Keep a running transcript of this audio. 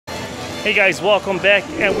Hey guys, welcome back,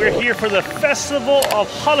 and we're here for the Festival of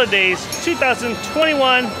Holidays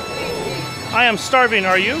 2021. I am starving,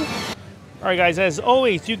 are you? Alright guys, as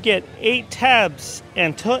always, you get 8 tabs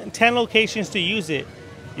and 10 locations to use it.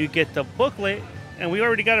 You get the booklet, and we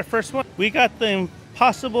already got our first one. We got the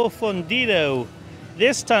Impossible Fundido.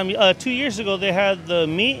 This time, 2 years ago, they had the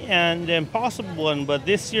meat and the Impossible one, but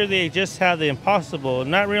this year they just have the Impossible.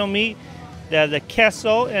 Not real meat, they have the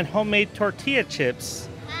queso and homemade tortilla chips.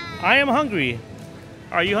 I am hungry.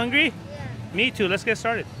 Are you hungry? Yeah. Me too. Let's get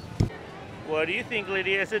started. What do you think,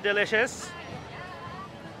 Lydia? Is it delicious?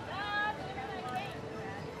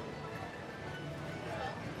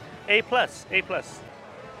 A plus. A plus.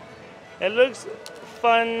 It looks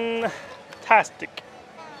fantastic.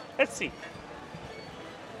 Let's see.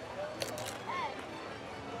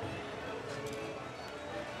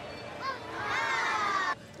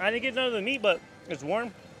 I didn't get none of the meat, but it's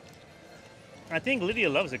warm. I think Lydia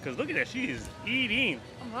loves it because look at that, she is eating.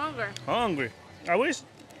 I'm hungry. Hungry. I wish,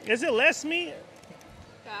 is it less meat?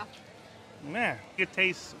 Yeah. Man, you could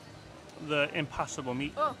taste the Impossible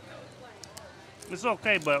meat. Oh. It's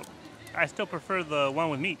okay, but I still prefer the one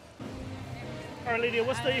with meat. All right, Lydia,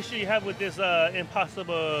 what's the issue you have with this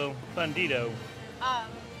Impossible Fundido? It's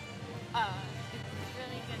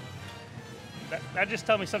really good. That just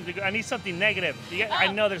tell me something good. I need something negative. I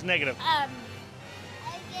know there's negative.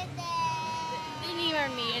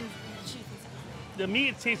 Meat and cheese and stuff. The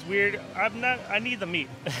meat tastes weird. I need the meat.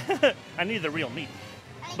 I need the real meat.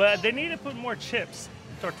 But they need to put more chips,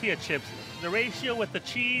 tortilla chips. The ratio with the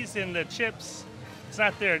cheese and the chips, it's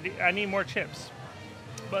not there. I need more chips.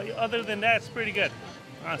 But other than that, it's pretty good.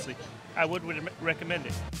 Honestly, I would recommend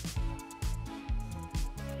it.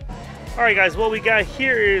 All right, guys, what we got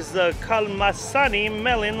here is the Kalmasani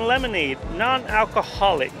Melon Lemonade,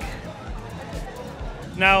 non-alcoholic.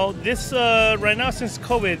 Now, this right now since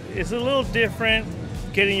COVID, it's a little different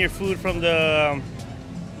getting your food from the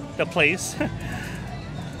place.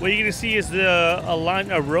 What you're gonna see is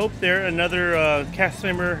a rope there. Another cast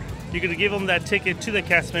member. You're gonna give them that ticket to the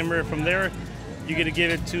cast member. From there, you're gonna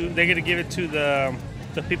give it to. They're gonna give it to the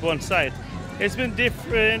people inside. It's been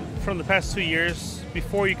different from the past 2 years.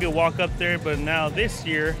 Before you could walk up there, but now this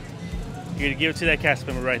year, you're gonna give it to that cast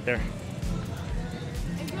member right there.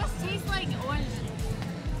 It just tastes like orange.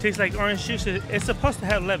 Tastes like orange juice. It's supposed to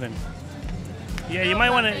have lemon. Yeah, you might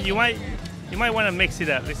want to mix it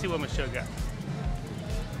up. Let's see what Michelle got.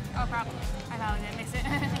 Oh, probably. I probably didn't mix it.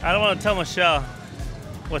 I don't want to tell Michelle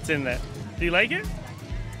what's in that. Do you like it? I'm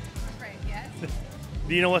afraid, yes.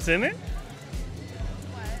 Do you know what's in it?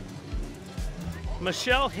 What?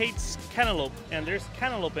 Michelle hates cantaloupe, and there's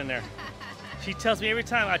cantaloupe in there. She tells me every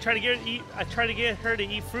time I try to get her to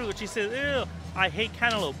eat fruit, she says, "Ew, I hate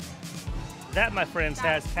cantaloupe." That, my friends,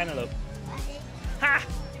 has cantaloupe. Ha!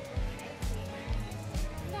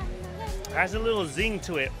 It has a little zing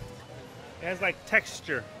to it. It has like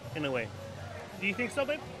texture in a way. Do you think so,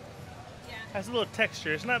 babe? Yeah. It has a little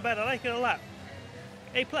texture. It's not bad. I like it a lot.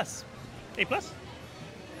 A plus. A plus.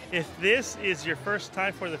 If this is your first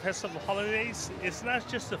time for the Festival Holidays, it's not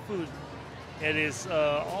just the food. It is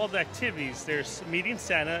all the activities. There's meeting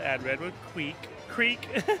Santa at Redwood Creek.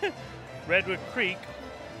 Redwood Creek.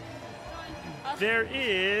 There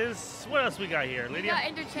is, what else we got here, Lydia? We got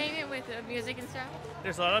entertainment with music and stuff.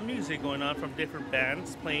 There's a lot of music going on from different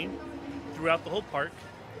bands playing throughout the whole park.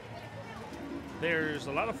 There's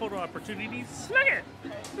a lot of photo opportunities. Look at it!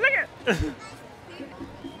 Look at it!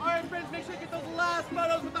 Alright friends, make sure you get those last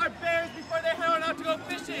photos with our bears before they head on out to go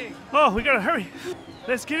fishing. Oh, we gotta hurry.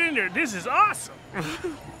 Let's get in there. This is awesome.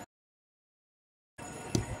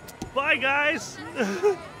 Bye, guys.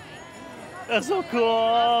 That's so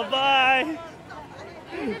cool. Bye.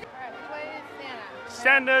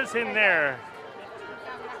 Santa's in there.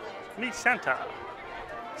 Meet Santa.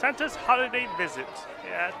 Santa's holiday visit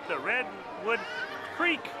at the Redwood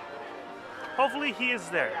Creek. Hopefully he is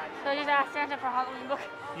there. So just ask Santa for a Halloween book?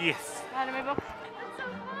 Yes. Halloween book? That's so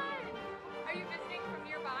fun! Are you visiting from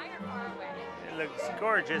nearby or far away? It looks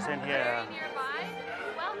gorgeous in here. Very nearby?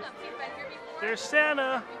 Welcome. You've been here before? There's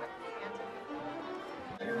Santa.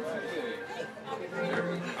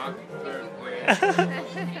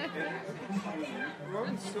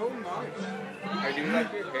 So much. I do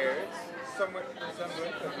like your hair. It's somewhat similar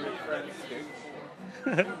to your friend's too.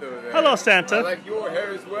 Hello, Santa. I like your hair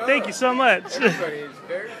as well. Thank you so much. Everybody is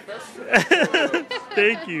very festive.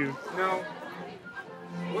 Thank you. Now,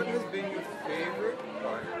 what has been your favorite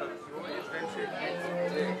part of your adventure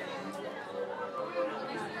today?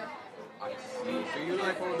 I see. So you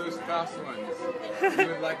like all those fast ones. You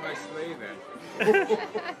would like my sleigh then.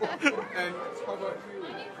 And how about you?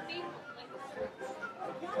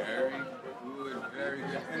 Very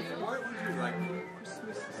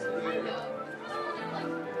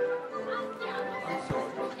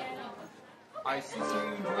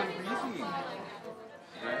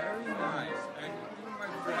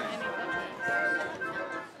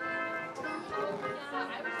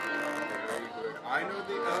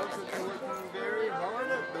that they're working very hard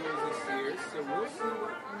at those this year, so we'll see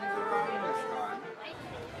what comes around this time.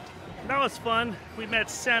 That was fun. We met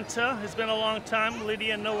Santa. It's been a long time.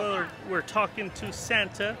 Lydia and Noah were talking to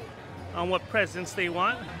Santa on what presents they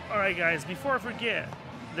want. All right, guys, before I forget,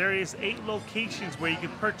 there is 8 locations where you can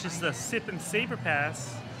purchase the Sip and Savor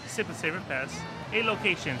Pass. 8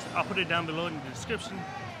 locations. I'll put it down below in the description.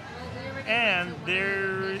 And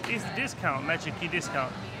there is a discount, Magic Key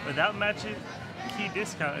discount. Without Magic Key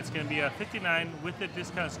discount, it's going to be $59. With the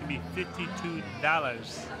discount, it's going to be $52.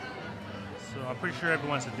 So I'm pretty sure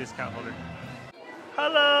everyone's a discount holder.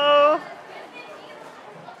 Hello.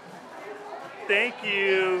 Thank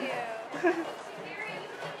you.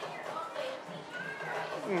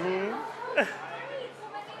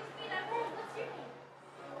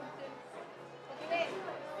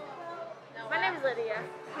 My name is Lydia.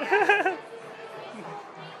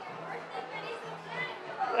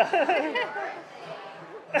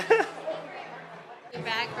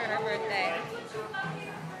 Back for her birthday.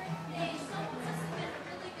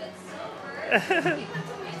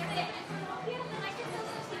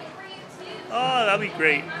 Oh, that'd be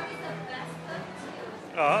great.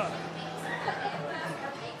 Oh.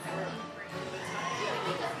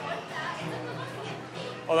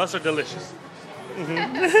 Oh, those are delicious.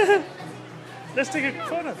 Let's take a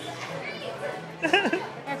photo.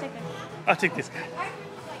 I'll take this guy.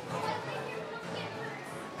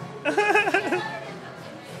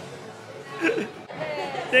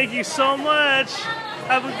 Thank you so much.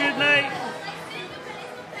 Have a good night.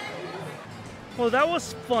 Well, that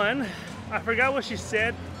was fun. I forgot what she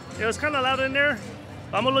said. It was kind of loud in there.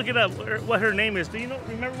 I'm gonna look it up. What her name is? Do you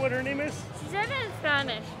remember what her name is? She said it in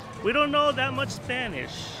Spanish. We don't know that much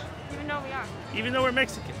Spanish. Even though we are. Even though we're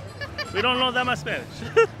Mexican, we don't know that much Spanish.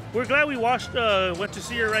 We're glad we went to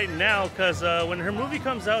see her right now, because when her movie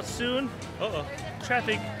comes out soon,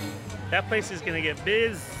 traffic, that place is gonna get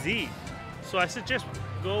busy. So I suggest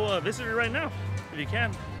go visit her right now, if you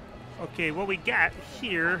can. Okay, what we got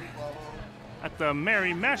here at the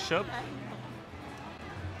Merry Mashup,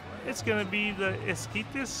 it's gonna be the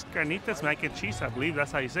Esquites Carnitas Mac and Cheese, I believe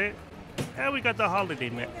that's how you say it. And we got the holiday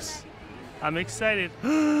mix. I'm excited.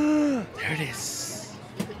 There it is.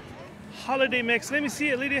 Holiday mix. Let me see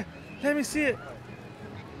it, Lydia. Let me see it.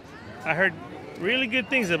 I heard really good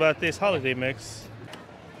things about this holiday mix.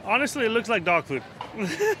 Honestly, it looks like dog food.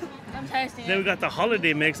 I'm tasting Then we got the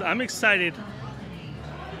holiday mix. I'm excited.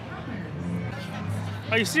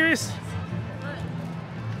 Are you serious?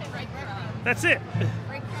 That's it.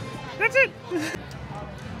 That's it.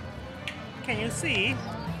 Can you see?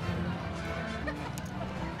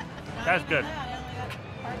 That's good.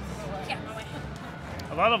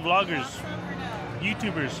 A lot of vloggers,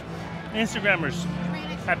 YouTubers, Instagrammers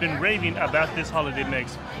have been raving about this holiday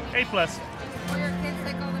mix. A+. Or your kids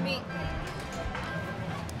take all the meat.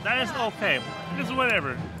 That is okay. This is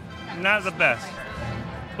whatever. Not the best.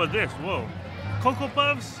 But this, whoa. Cocoa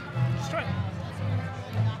Puffs, strike.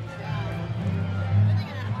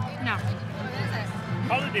 No.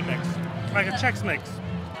 Holiday mix. Like a Chex Mix.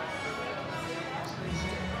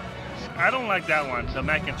 I don't like that one, the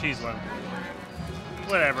mac and cheese one.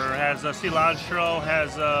 Whatever, it has cilantro,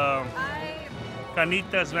 has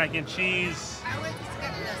carnitas mac and cheese. I would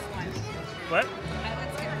skip this one. What?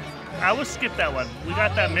 I would skip that one. We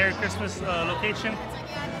got that Merry Christmas location.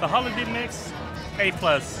 The holiday mix, A+.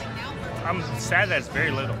 I'm sad that it's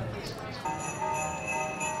very little.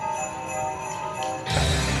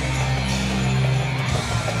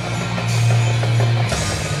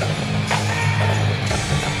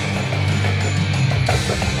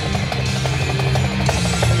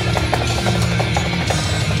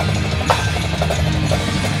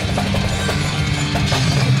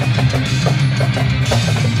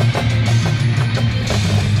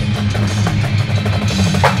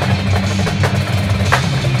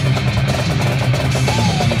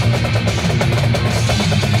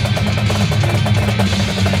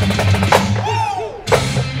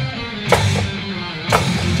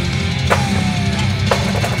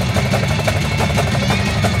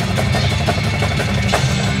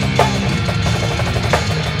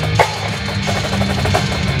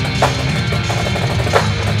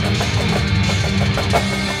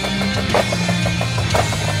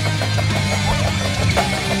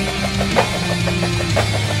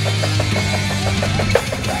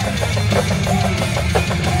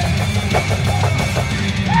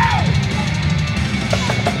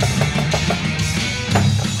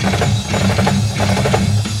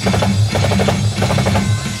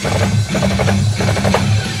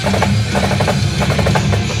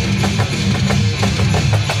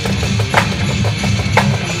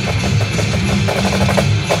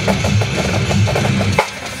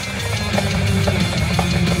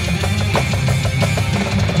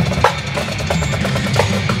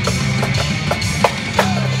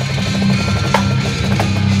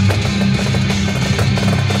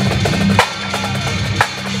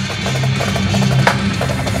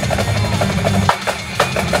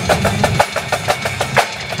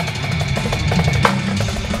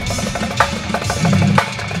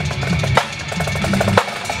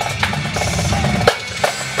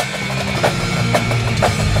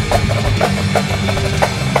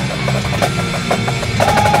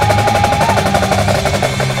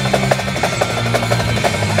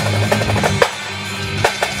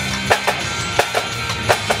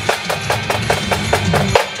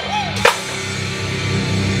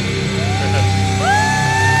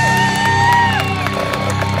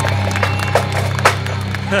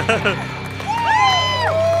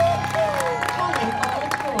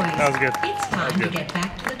 That was good. It's time to get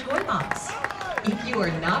back to the toy box. If you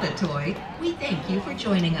are not a toy, we thank you for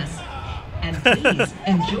joining us. And please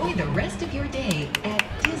enjoy the rest of your day at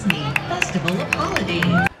Disney Festival of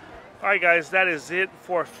Holidays. Alright guys, that is it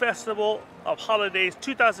for Festival of Holidays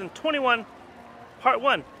 2021 Part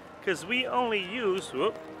 1. Because we only used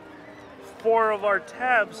 4 of our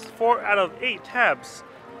tabs, 4 out of 8 tabs.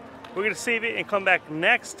 We're going to save it and come back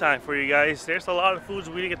next time for you guys. There's a lot of foods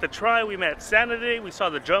we didn't get to try. We met Santa today. We saw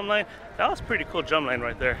the drumline. That was a pretty cool drumline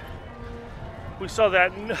right there. We saw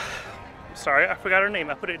that, sorry, I forgot her name.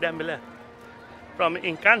 I put it down below. From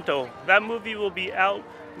Encanto. That movie will be out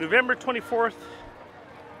November 24th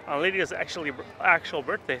on Lydia's actual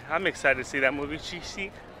birthday. I'm excited to see that movie.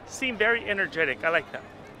 She seemed very energetic. I like that.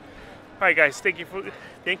 All right, guys, thank you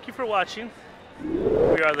for watching.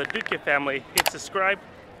 We are the Duque family. Hit subscribe,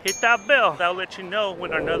 hit that bell. That'll let you know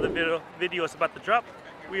when another video is about to drop.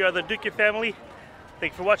 We are the Duque family.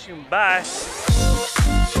 Thank you for watching. Bye.